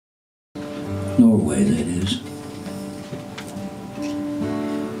Norway, that is.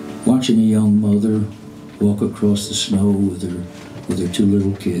 Watching a young mother walk across the snow with her two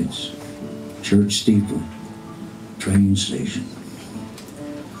little kids. Church steeple, train station.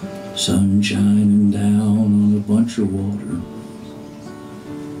 Sun shining down on a bunch of water.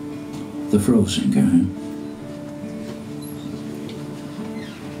 The frozen kind.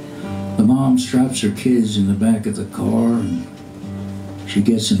 The mom straps her kids in the back of the car and she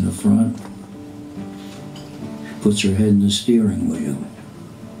gets in the front. She puts her head in the steering wheel.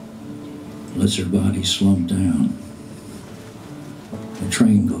 Lets her body slump down. The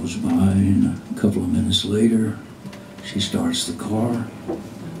train goes by and a couple of minutes later she starts the car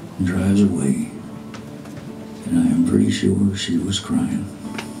and drives away. And I am pretty sure she was crying.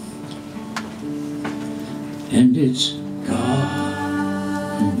 And it's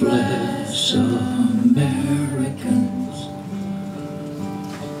God bless Americans.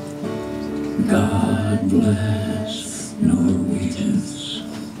 God bless Norwegians.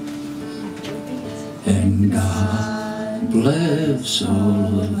 And God bless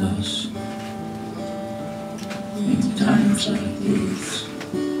all of us in times like these.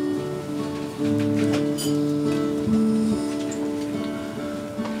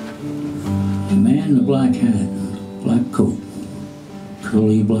 A man in a black hat, black coat,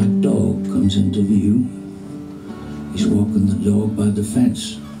 curly black dog comes into view. He's walking the dog by the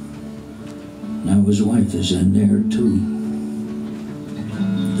fence. Now his wife is in there too.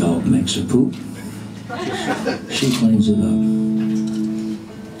 Dog makes a poop. She cleans it up.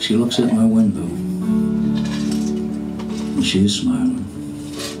 She looks at my window and she is smiling.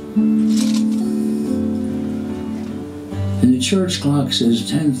 And the church clock says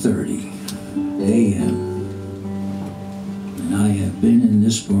 10:30 a.m. And I have been in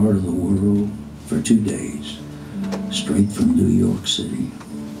this part of the world for 2 days, straight from New York City.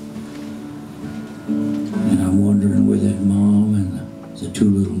 And I'm wondering where that mom and the two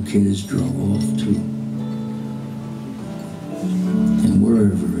little kids drove off to. And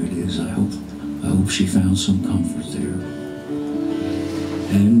wherever it is, I hope she found some comfort there.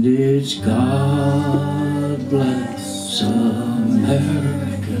 And it's God bless Americans.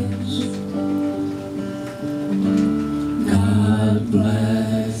 God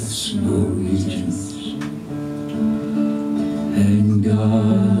bless Norwegians. And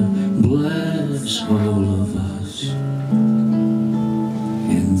God bless all of us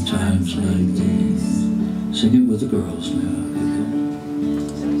in times like these. Sing it with the girls now.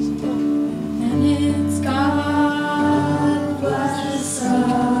 And it's God bless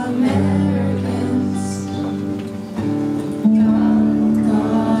Americans. God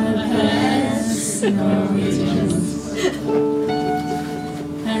bless Norwegians.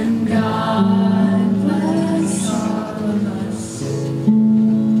 And God bless all of us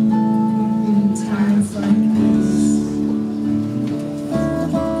in times like this.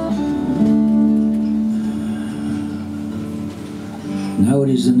 Now it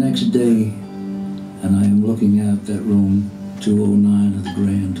is the next day, and I am looking out that room 209 of the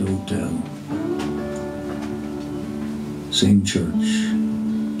Grand Hotel. Same church,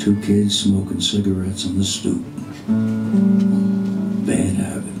 two kids smoking cigarettes on the stoop. Bad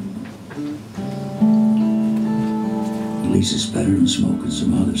habit. At least it's better than smoking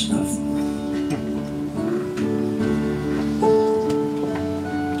some other stuff.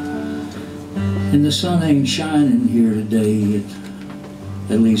 And the sun ain't shining here today,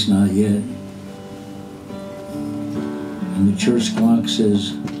 at least not yet. And the church clock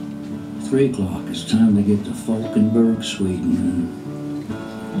says 3 o'clock. It's time to get to Falkenberg, Sweden.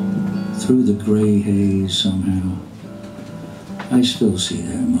 And through the gray haze somehow, I still see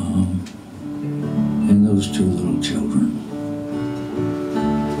that mom and those two little children.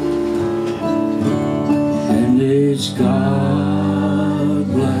 And it's God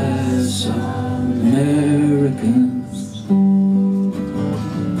bless Americans.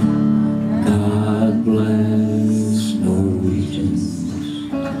 God bless Norwegians.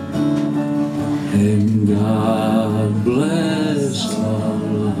 And God bless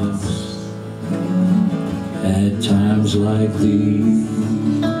all of us at times like these.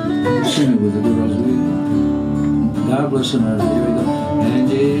 Sing it with the girls. God bless America. Here we go.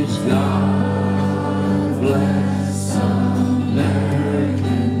 And it's God bless Americans.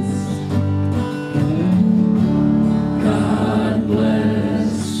 God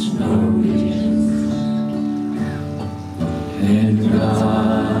bless Norwegians. And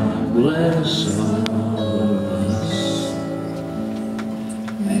God bless all of us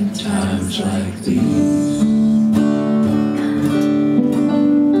at times like these.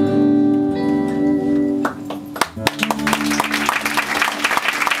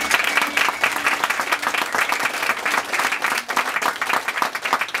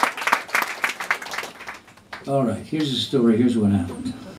 All right, here's the story. Here's what happened.